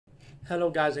Hello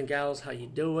guys and gals, how you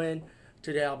doing?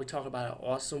 Today I'll be talking about an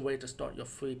awesome way to start your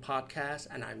free podcast,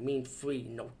 and I mean free,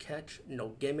 no catch, no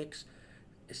gimmicks.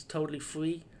 It's totally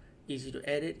free, easy to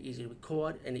edit, easy to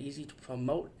record, and easy to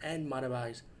promote and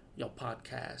monetize your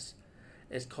podcast.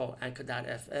 It's called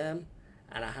Anchor.fm,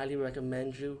 and I highly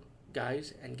recommend you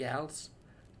guys and gals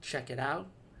check it out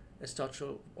and start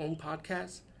your own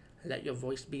podcast and let your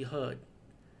voice be heard.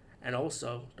 And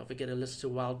also, don't forget to listen to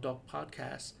Wild Dog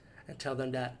Podcast and tell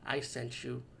them that I sent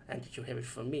you and that you hear it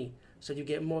from me. So you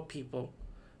get more people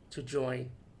to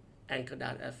join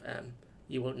Anchor.fm.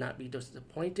 You will not be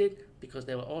disappointed because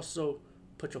they will also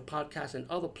put your podcast in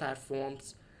other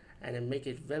platforms and then make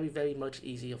it very, very much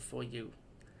easier for you.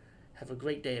 Have a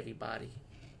great day, everybody.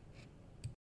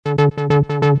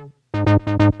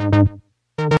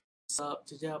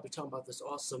 Today I'll be talking about this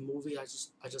awesome movie I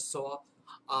just saw.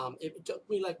 It took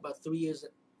me like about 3 years,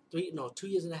 2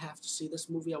 years and a half to see this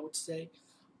movie. I would say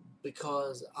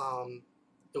because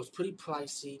it was pretty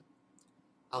pricey.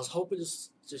 I was hoping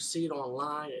to see it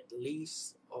online at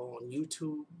least on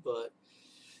YouTube, but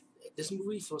this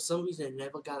movie for some reason it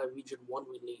never got a Region One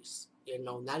release.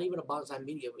 Not even a Bonsai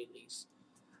Media release.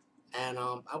 And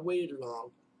I waited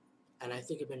long, and I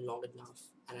think it's been long enough.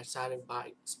 And I decided to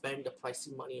spend the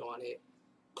pricey money on it,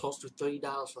 close to $30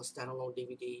 for a standalone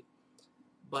DVD.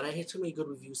 But I hear too many good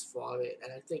reviews for it,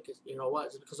 and I think you know what?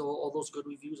 It's because of all those good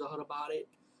reviews I heard about it.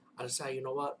 I decided, you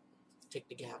know what? Take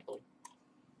the gamble.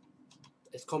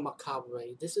 It's called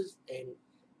Macabre. This is an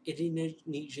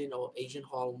Indonesian or Asian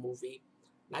horror movie.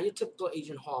 Not your typical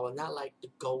Asian horror, not like the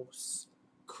ghosts,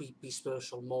 creepy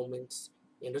spiritual moments.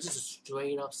 This is a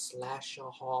straight up slasher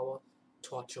horror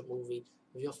torture movie.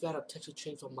 If you're a fan of Texas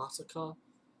Chainsaw Massacre,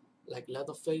 like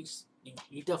Leatherface,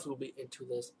 you definitely will be into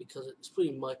this because it's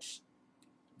pretty much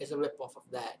it's a rip off of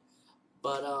that.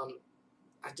 But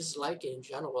I just like it in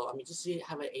general. I mean, just see it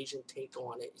have an Asian take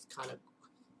on it. It's kind of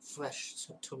fresh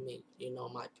to me,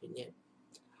 my opinion.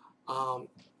 Um,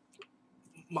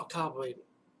 Macabre.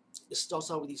 It starts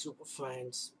out with these group of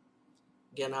friends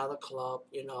getting out of the club.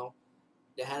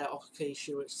 They had an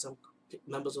altercation with some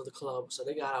members of the club, so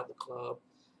they got out of the club.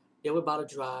 They were about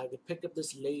to drive. They picked up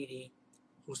this lady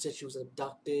who said she was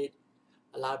abducted.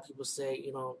 A lot of people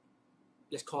say,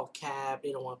 let's call a cab.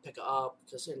 They don't want to pick her up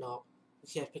because, we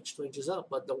can't pick strangers up.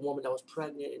 But the woman that was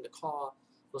pregnant in the car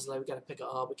was like, we got to pick her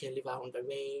up. We can't leave her out in the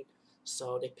rain.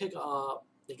 So they pick her up.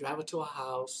 They drive her to a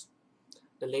house.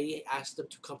 The lady asked them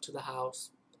to come to the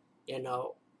house. If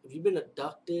you've been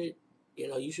abducted,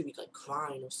 you should be like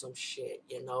crying or some shit,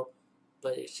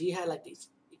 But she had like these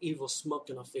evil smoke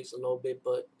in her face a little bit.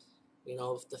 But,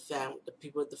 the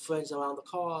people, the friends around the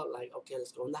car, like, okay,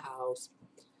 let's go in the house.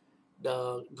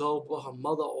 The girl brought her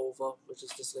mother over, which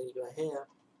is this lady right here,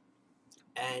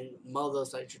 and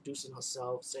mother's like introducing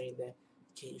herself, saying that,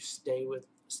 "Can you stay with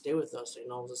us?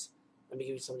 Just let me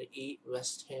give you something to eat,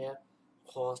 rest here."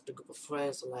 Of course, the group of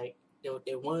friends are like they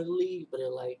want to leave, but they're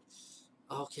like,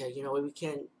 "Okay, we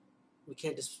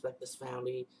can't disrespect this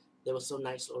family. They were so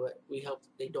nice. We helped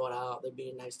their daughter out. They're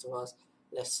being nice to us.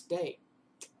 Let's stay."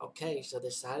 Okay, so they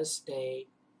decided to stay.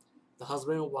 The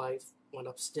husband and wife went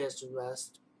upstairs to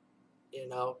rest.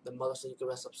 The mother said you could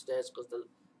rest upstairs because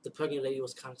the pregnant lady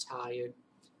was kind of tired.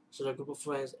 So the group of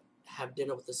friends have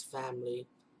dinner with this family,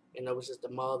 which is the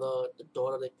mother, the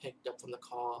daughter they picked up from the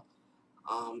car,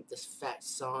 this fat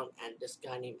son, and this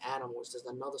guy named Adam, which is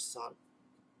another son.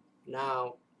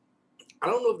 Now, I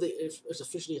don't know if it's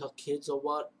officially her kids or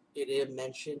what. It is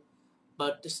mentioned,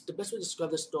 but the best way to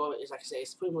describe this story is, like I say,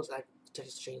 it's pretty much like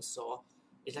Texas Chainsaw.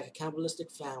 It's like a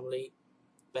cannibalistic family,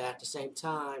 but at the same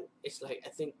time, it's like I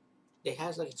think they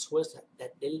has like a twist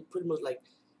that they pretty much like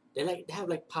they have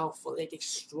like powerful, they're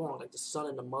strong, like the son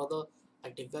and the mother,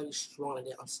 like they're very strong and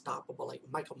they're unstoppable, like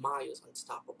Michael Myers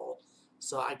unstoppable.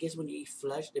 So I guess when you eat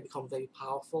flesh, they become very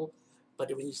powerful. But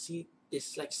when you see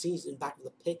this like scenes in back of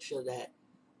the picture that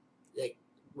like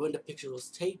when the picture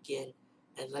was taken,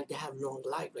 and like they have long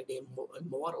life, like they're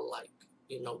immortal, like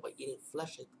by eating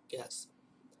flesh, I guess.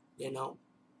 You know,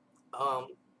 um,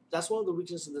 that's one of the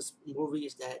reasons in this movie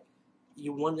is that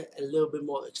you want a little bit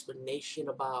more explanation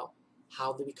about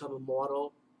how they become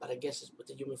immortal. But I guess it's with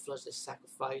the human flesh they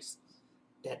sacrifice.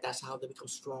 That's how they become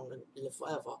strong and live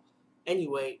forever.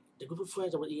 Anyway, the group of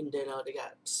friends that were eating dinner, they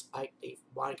got spiked.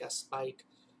 Wine got spiked.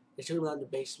 They took them down in the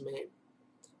basement.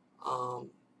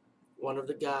 Um, One of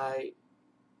the guy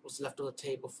was left on the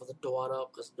table for the daughter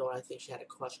because the daughter, I think she had a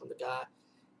crush on the guy,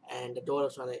 and the daughter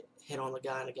was trying to hit on the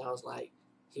guy, and the guy was like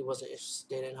he wasn't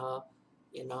interested in her,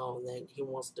 and then he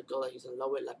wants the girl that he's in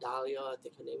love with, La Dahlia, I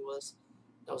think her name was,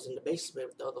 that was in the basement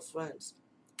with the other friends,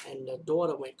 and the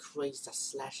daughter went crazy, started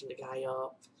slashing the guy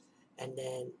up, and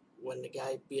then when the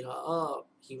guy beat her up,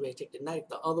 he ready to take the knife.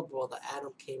 The other brother,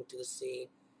 Adam, came to the scene,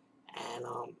 and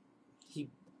he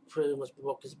pretty much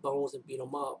broke his bones and beat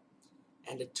him up.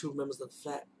 And the two members of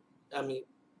I mean,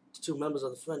 the two members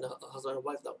of the friend, the husband and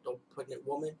wife, the pregnant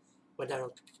woman, went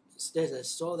downstairs and they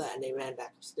saw that, and they ran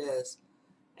back upstairs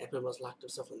and pretty much locked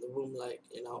themselves in the room, like,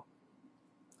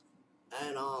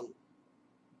 And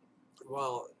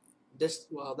while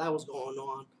while that was going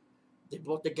on, they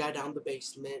brought the guy down the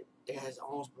basement. The guy's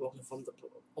arms broken from the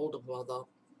older brother,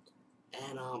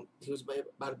 and he was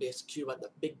about to be executed by the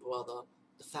big brother,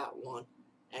 the fat one,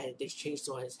 and they changed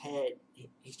on his head.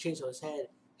 He changed on his head.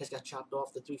 His got chopped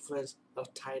off. The three friends were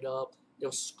tied up. They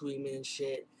were screaming and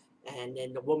shit. And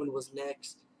then the woman was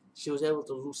next. She was able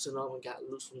to loosen up and got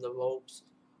loose from the ropes,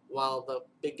 while the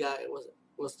big guy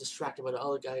was distracted by the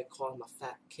other guy, called him a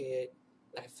fat kid,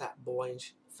 like a fat boy and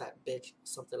fat bitch,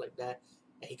 something like that.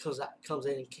 And he comes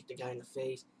in and kicked the guy in the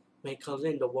face. When he comes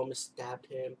in, the woman stabbed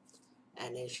him,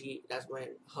 and then that's when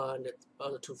her and the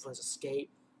other two friends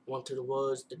escape, went to the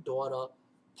woods. The daughter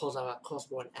pulls out a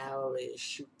crossbow and arrow and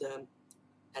shoot them,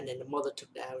 and then the mother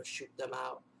took the arrow and shoot them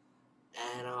out,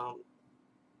 and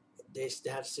they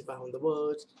had to survive in the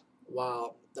woods,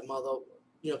 while the mother,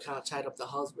 kind of tied up the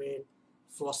husband,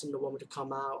 forcing the woman to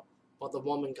come out. But the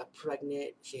woman got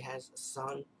pregnant. She has a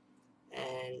son,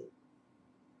 and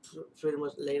pretty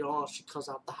much later on, she comes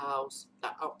out the house,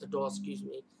 out the door, excuse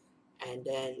me, and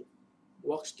then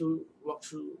walks through,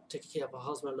 taking care of her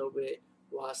husband a little bit,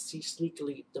 while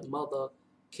sneakily the mother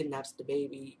kidnaps the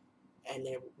baby, and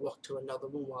then walk to another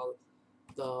room while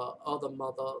the other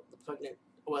mother,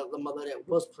 the mother that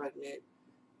was pregnant,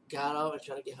 got out and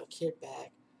tried to get her kid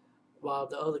back, while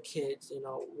the other kids,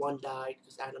 one died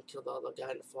because Adam killed the other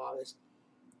guy in the forest.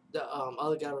 The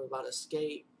other guy was about to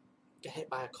escape, got hit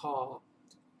by a car,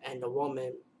 and the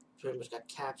woman pretty much got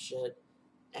captured,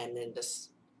 and then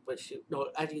but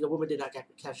actually the woman did not get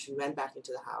captured. She ran back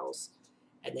into the house,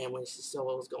 and then when she saw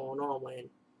what was going on,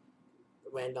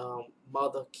 when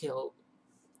mother killed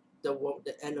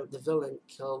the end of the villain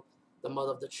killed the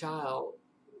mother of the child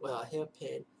with a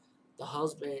hairpin, the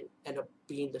husband ended up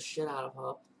beating the shit out of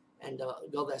her, and the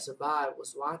girl that survived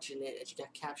was watching it, and she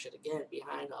got captured again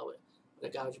behind her with a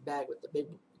gouge bag, with the big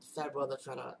fat brother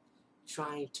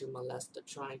trying to molest her,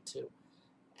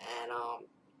 and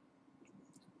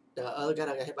the other guy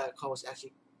that got hit by a car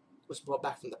was brought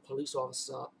back from the police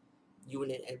officer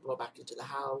unit and brought back into the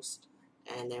house.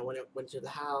 And then when it went to the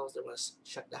house, they want to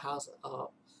shut the house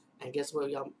up. And guess what?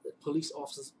 The police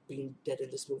officers being dead in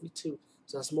this movie too.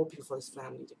 So there's more people for his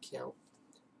family to kill.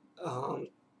 Um,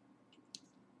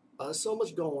 there's so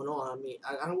much going on. I mean,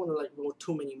 I don't want to ruin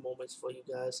too many moments for you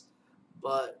guys,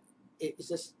 but it's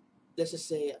just, let's just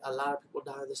say a lot of people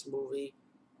die in this movie.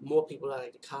 More people die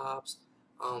like the cops.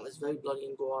 It's very bloody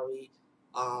and gory.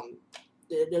 Um,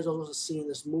 there's also a scene in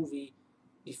this movie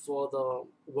before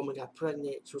the woman got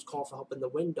pregnant. She was calling for help in the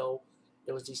window.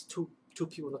 There was these two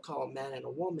people in the car, a man and a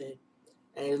woman,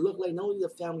 and it looked like not only the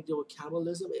family deal with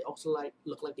cannibalism, it also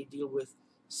looked like they deal with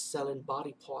selling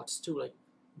body parts too,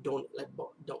 don't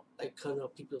cutting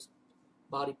up people's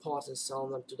body parts and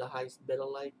selling them to the highest bidder,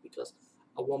 because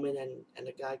a woman and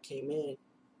a guy came in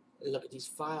and look at these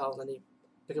files, and they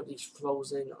pick up these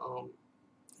frozen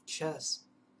chests,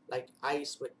 like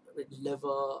ice with liver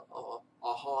or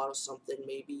heart or something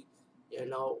maybe, you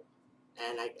know.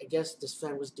 And I guess this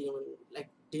family was dealing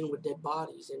with dead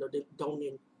bodies, they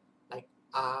donating like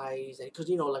eyes, and because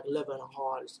like liver and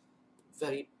heart is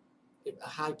very a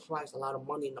high price, a lot of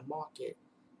money in the market,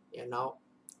 you know.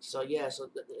 So yeah,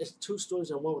 it's two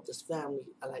stories in one with this family,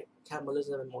 like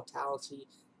cannibalism and mortality,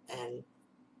 and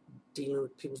dealing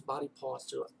with people's body parts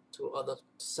to other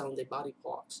selling their body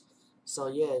parts. So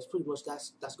yeah, it's pretty much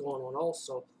that's going on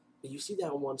also. But you see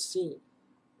that in one scene,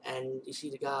 and you see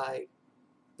the guy.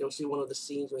 You'll see one of the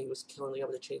scenes where he was killing the guy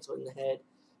with a chainsaw in the head,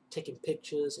 taking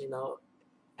pictures, and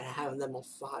having them on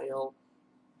file.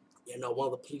 One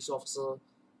of the police officers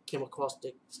came across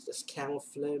this camera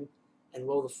film and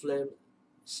rolled the film,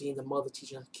 seeing the mother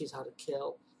teaching her kids how to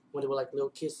kill when they were like little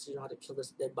kids, how to kill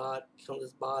this dead body, kill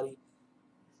this body,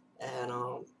 and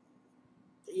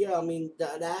yeah, I mean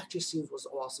the action scenes was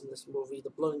awesome. In this movie, the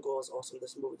blood and gore was awesome. In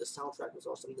this movie, the soundtrack was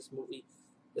awesome. In this movie,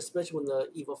 especially when the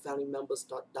evil family members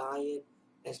start dying,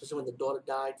 and especially when the daughter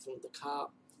died from the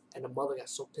cop, and the mother got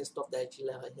so pissed off that she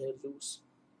let her hair loose,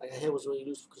 like her hair was really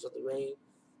loose because of the rain.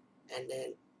 And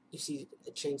then you see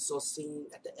the chainsaw scene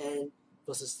at the end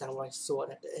versus samurai sword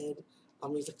at the end. I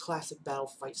mean, it's a classic battle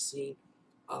fight scene.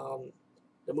 Um,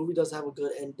 the movie does have a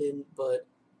good ending, but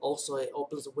also it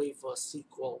opens the way for a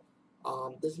sequel.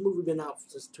 This movie been out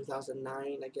since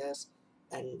 2009, I guess,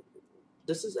 and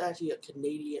This is actually a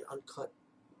Canadian uncut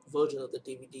version of the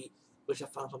DVD, which I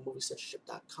found from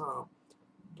moviecensorship.com.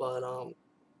 But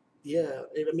yeah,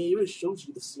 I mean, it even shows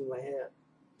you the scene right here.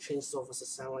 Chainsaw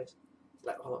versus Samurai,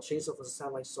 like hold on, Chainsaw versus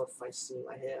Samurai sword fight scene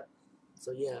right here.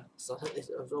 So yeah, so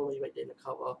it's only right there in the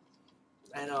cover.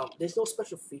 And there's no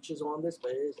special features on this,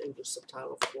 but it is English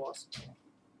subtitle, of course.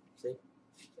 See,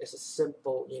 it's a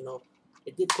simple,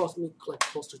 It did cost me like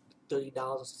close to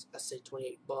 $30. I say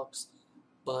 $28.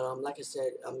 But like I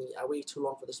said, I mean, I waited too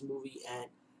long for this movie, and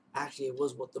actually, it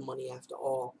was worth the money after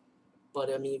all.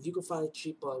 But I mean, if you can find it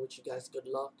cheaper, with you guys, good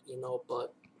luck,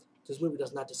 But this movie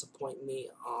does not disappoint me.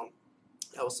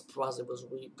 I was surprised it was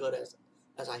really good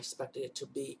as I expected it to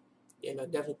be.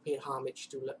 Definitely paid homage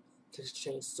to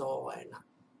Chainsaw and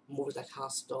movies like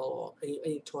Hostel or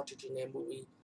any torture genre movie